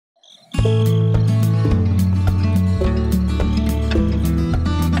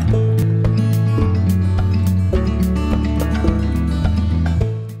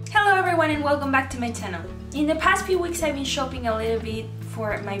nowadays I've been shopping a little bit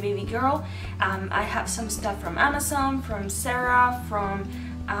for my baby girl. I have some stuff from Amazon, from ZARA, from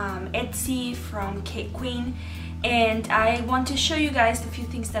Etsy, from Quinn, and I want to show you guys the few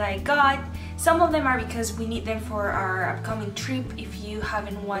things that I got. Some of them are because we need them for our upcoming trip. If you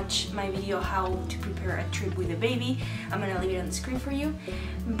haven't watched my video how to prepare a trip with a baby, I'm gonna leave it on the screen for you.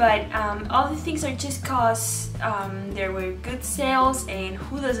 But all the things are just cause there were good sales, and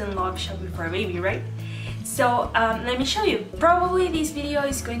who doesn't love shopping for a baby, right? So let me show you. Probably this video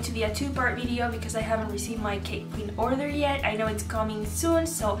is going to be a two-part video because I haven't received my Quinn order yet. I know it's coming soon,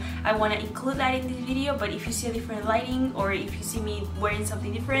 so I want to include that in this video, but if you see a different lighting or if you see me wearing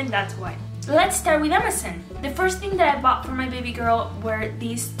something different, that's why. Let's start with Amazon. The first thing that I bought for my baby girl were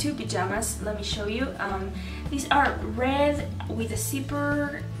these two pajamas. Let me show you. These are red with a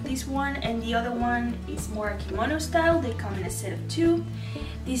zipper, this one, and the other one is more kimono style. They come in a set of two.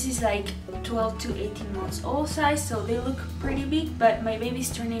 This is like 12 to 18 months old size, so they look pretty big, but my baby's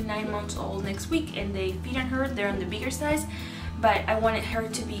turning 9 months old next week and they fit on her. They're on the bigger size, but I wanted her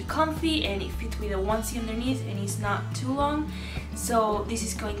to be comfy and it fits with a onesie underneath and it's not too long, so this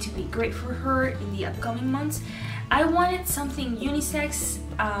is going to be great for her in the upcoming months. I wanted something unisex,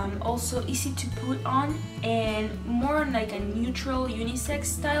 also easy to put on, and more like a neutral unisex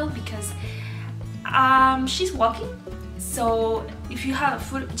style because she's walking. So if you have a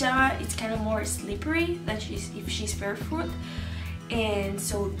foot pajama, it's kind of more slippery than if she's barefoot, and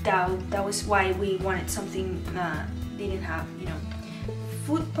so that was why we wanted something that didn't have, you know,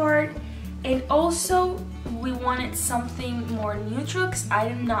 foot part. And also we wanted something more neutral because I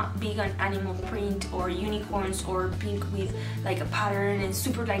am not big on animal print or unicorns or pink with like a pattern and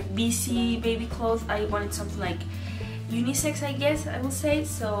super like busy baby clothes. I wanted something like unisex, I guess I will say.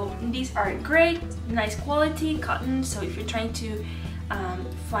 So these are great, nice quality cotton, so if you're trying to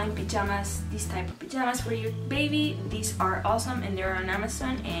find pajamas, this type of pajamas for your baby, these are awesome and they're on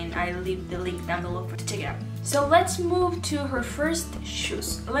Amazon, and I'll leave the link down below to check it out. So let's move to her first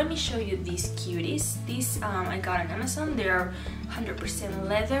shoes. Let me show you these cuties. These I got on Amazon. They are 100%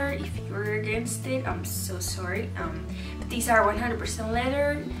 leather. If you're against it, I'm so sorry, but these are 100%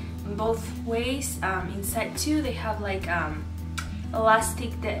 leather both ways. Inside too they have like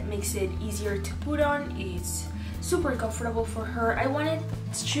elastic that makes it easier to put on. It's super comfortable for her. I wanted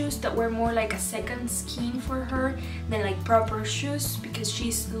shoes that were more like a second skin for her than like proper shoes because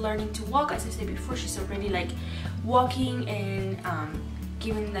she's learning to walk. As I said before, she's already like walking and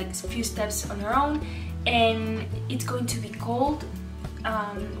giving like a few steps on her own, and it's going to be cold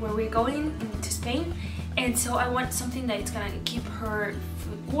where we're going to Spain, and so I want something that is gonna keep her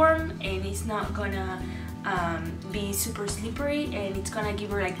foot warm and it's not gonna be super slippery, and it's gonna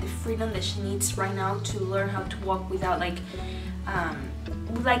give her like the freedom that she needs right now to learn how to walk without like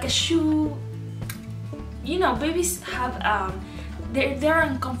a shoe. You know, babies have they're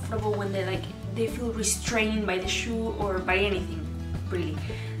uncomfortable when they feel restrained by the shoe or by anything really.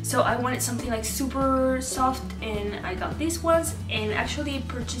 So I wanted something like super soft, and I got these ones, and actually I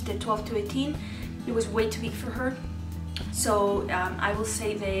purchased the 12 to 18. It was way too big for her, so I will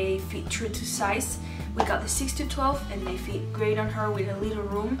say they fit true to size. We got the 6 to 12 and they fit great on her with a little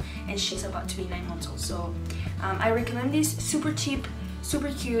room, and she's about to be 9 months old. So I recommend this. Super cheap, super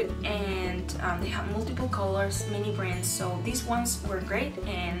cute, and they have multiple colors, many brands, so these ones were great.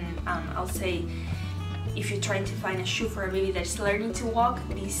 And I'll say if you're trying to find a shoe for a baby that's learning to walk,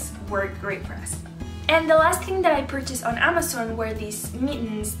 these work great for us. And the last thing that I purchased on Amazon were these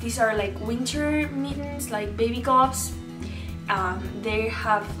mittens. These are like winter mittens, like baby gloves. They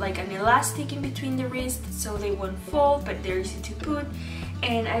have like an elastic in between the wrist, so they won't fold, but they're easy to put.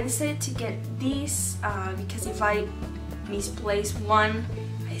 And I decided to get these because if I misplace one,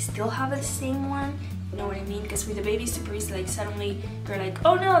 I still have the same one. You know what I mean? Because with the baby, super easy, like suddenly they're like,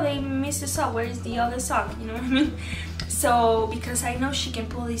 oh no, they missed a sock, where is the other sock? You know what I mean? So because I know she can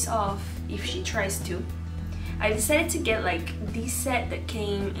pull this off if she tries to, I decided to get like this set that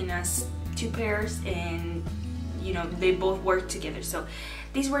came in as 2 pairs, and you know, they both work together. So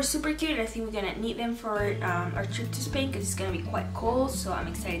these were super cute. I think we're gonna need them for our trip to Spain because it's gonna be quite cold, so I'm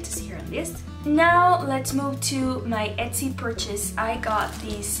excited to see her on this. Now let's move to my Etsy purchase. I got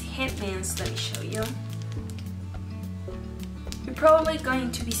these headbands. Let me show you. You're probably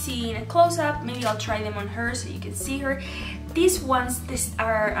going to be seeing a close-up. Maybe I'll try them on her so you can see her. These ones, this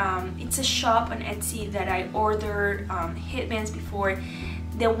are it's a shop on Etsy that I ordered headbands before.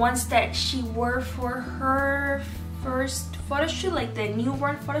 The ones that she wore for her first photo shoot, like the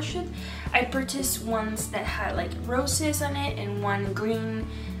newborn photo shoot, I purchased ones that had like roses on it and one green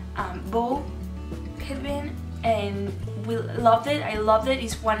bow headband, and we loved it. I loved it.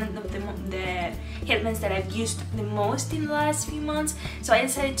 It's one of the headbands that I've used the most in the last few months, so I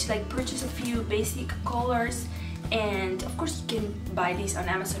decided to like purchase a few basic colors. And of course you can buy these on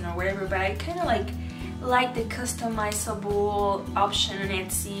Amazon or wherever, but I kind of like the customizable option on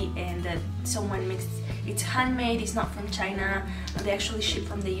Etsy, and that someone makes it's handmade, it's not from China, they actually ship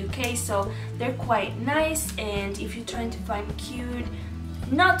from the UK, so they're quite nice. And if you're trying to find cute,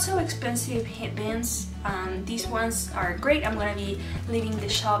 not so expensive headbands, these ones are great. I'm gonna be leaving the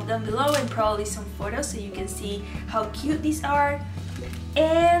shop down below and probably some photos so you can see how cute these are.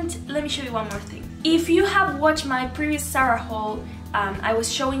 And let me show you one more thing. If you have watched my previous ZARA haul, I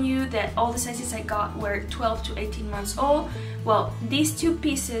was showing you that all the sizes I got were 12 to 18 months old. Well, these two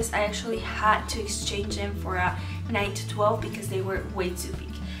pieces I actually had to exchange them for a 9 to 12 because they were way too big.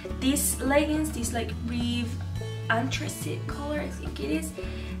 These leggings, these like Reeve anthracite color, I think it is,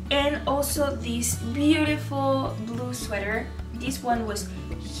 and also this beautiful blue sweater. This one was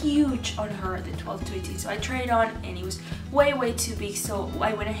huge on her, the 12 to 18, so I tried it on and it was way too big, so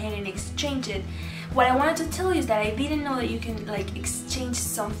I went ahead and exchanged it. What I wanted to tell you is that I didn't know that you can like exchange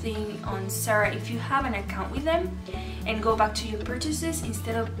something on ZARA if you have an account with them and go back to your purchases.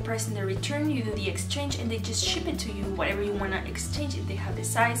 Instead of pressing the return, you do the exchange and they just ship it to you, whatever you want to exchange if they have the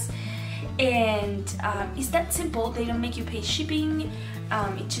size. And it's that simple. They don't make you pay shipping.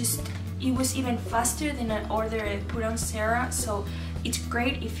 It was even faster than an order I put on ZARA, so it's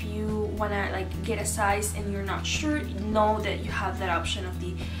great if you wanna like get a size and you're not sure. Know that you have that option of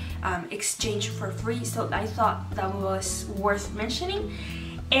the exchange for free, so I thought that was worth mentioning.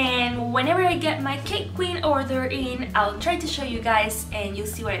 And whenever I get my Cake Quinn order in, I'll try to show you guys and you'll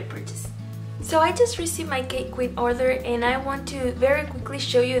see what I purchased. So I just received my Cake Quinn order and I want to very quickly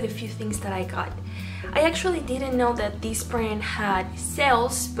show you the few things that I got. I actually didn't know that this brand had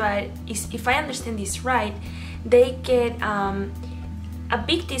sales, but if I understand this right, they get a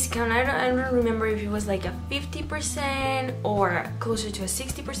big discount. I don't remember if it was like a 50% or closer to a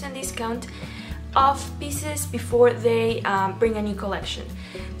 60% discount off pieces before they bring a new collection.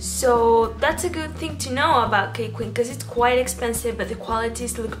 So that's a good thing to know about Cake Quinn because it's quite expensive, but the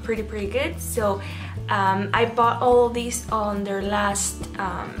qualities look pretty good. So I bought all of these on their last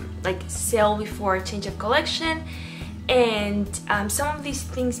like sale before change of collection, and some of these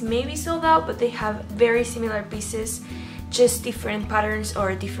things may be sold out, but they have very similar pieces, just different patterns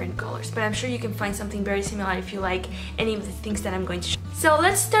or different colors. But I'm sure you can find something very similar if you like any of the things that I'm going to show. So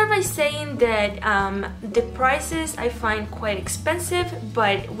let's start by saying that the prices I find quite expensive,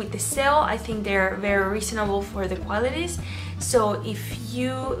 but with the sale I think they're very reasonable for the qualities. So if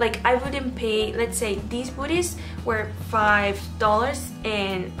you like, I wouldn't pay, let's say these booties were $5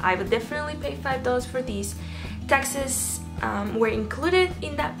 and I would definitely pay $5 for these. Taxes were included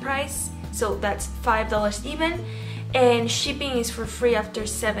in that price, so that's $5 even, and shipping is for free after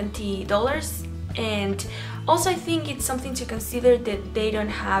 $70. And also I think it's something to consider that they don't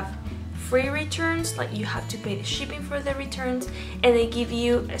have free returns, like you have to pay the shipping for the returns, and they give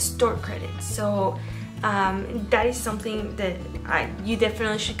you a store credit. So that is something that you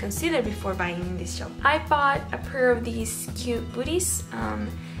definitely should consider before buying in this shop. I bought a pair of these cute booties.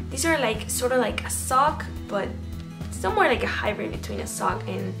 These are like sort of like a sock, but somewhere like a hybrid between a sock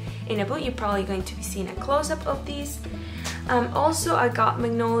and a boot. You're probably going to be seeing a close-up of these. Also, I got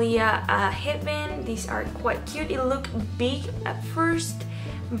Magnolia headband. These are quite cute. It looked big at first,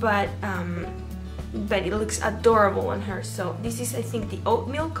 but it looks adorable on her. So this is, I think, the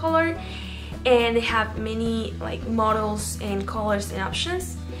oatmeal color, and they have many like models and colors and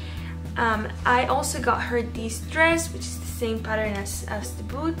options. I also got her this dress, which is the same pattern as the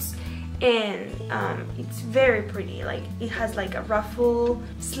boots, and it's very pretty. Like it has like a ruffle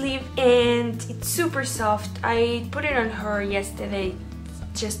sleeve and it's super soft. I put it on her yesterday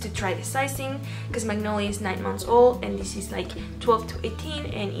just to try the sizing because Magnolia is 9 months old and this is like 12 to 18,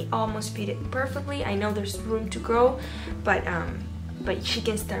 and it almost fitted perfectly. I know there's room to grow, but she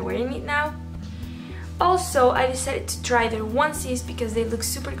can start wearing it now. Also, I decided to try their onesies because they look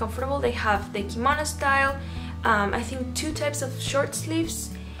super comfortable. They have the kimono style, I think 2 types of short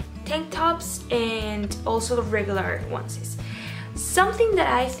sleeves, tank tops, and also the regular onesies. Something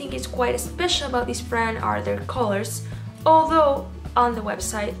that I think is quite special about this brand are their colors, although on the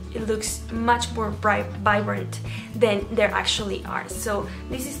website it looks much more bright, vibrant than there actually are. So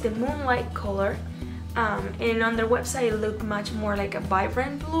this is the moonlight color, and on their website it looked much more like a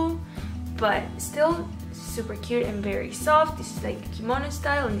vibrant blue, but still super cute and very soft. This is like kimono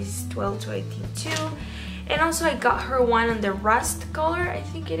style, and this is 12 to 18 too. And also I got her one on the rust color, I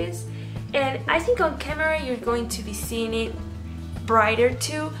think it is. And I think on camera you're going to be seeing it brighter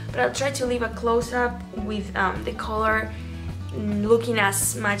too, but I'll try to leave a close-up with the color looking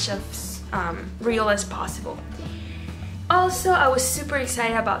as much as real as possible. Also, I was super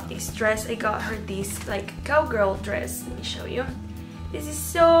excited about this dress. I got her this like cowgirl dress. Let me show you. This is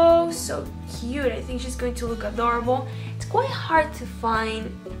so cute. I think she's going to look adorable. It's quite hard to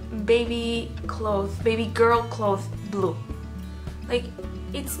find baby girl clothes blue. Like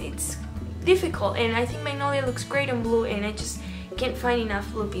it's difficult, and I think Magnolia looks great in blue, and I just can't find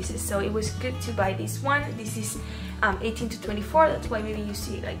enough blue pieces, so it was good to buy this one. This is 18 to 24, that's why maybe you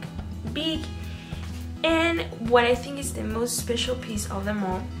see it like big. And what I think is the most special piece of them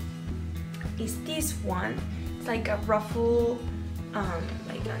all is this one. It's like a ruffle,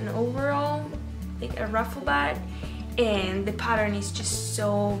 like an overall, like a ruffle bag, and the pattern is just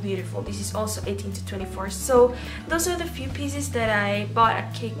so beautiful. This is also 18 to 24. So those are the few pieces that I bought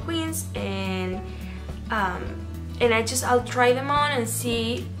at Quinn's, and I'll try them on and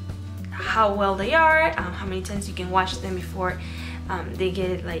see how well they are, how many times you can wash them before they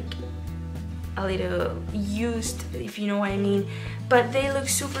get like a little used, if you know what I mean. But they look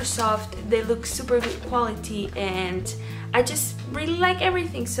super soft, they look super good quality, and I just really like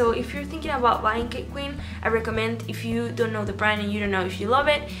everything. So if you're thinking about buying Quinn, I recommend, if you don't know the brand and you don't know if you love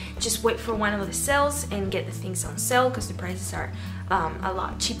it, just wait for one of the sales and get the things on sale, because the prices are a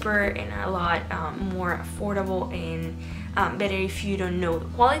lot cheaper and a lot more affordable, and better if you don't know the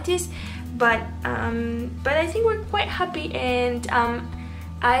qualities. But I think we're quite happy, and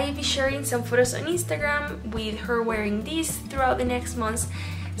I'll be sharing some photos on Instagram with her wearing these throughout the next months.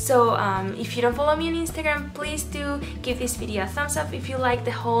 So if you don't follow me on Instagram, please do give this video a thumbs up if you like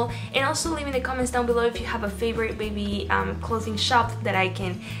the haul, and also leave in the comments down below if you have a favorite baby clothing shop that I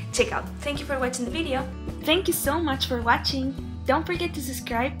can check out. Thank you for watching the video. Thank you so much for watching. Don't forget to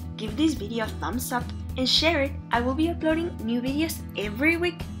subscribe, give this video a thumbs up, and share it. I will be uploading new videos every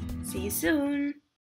week. See you soon!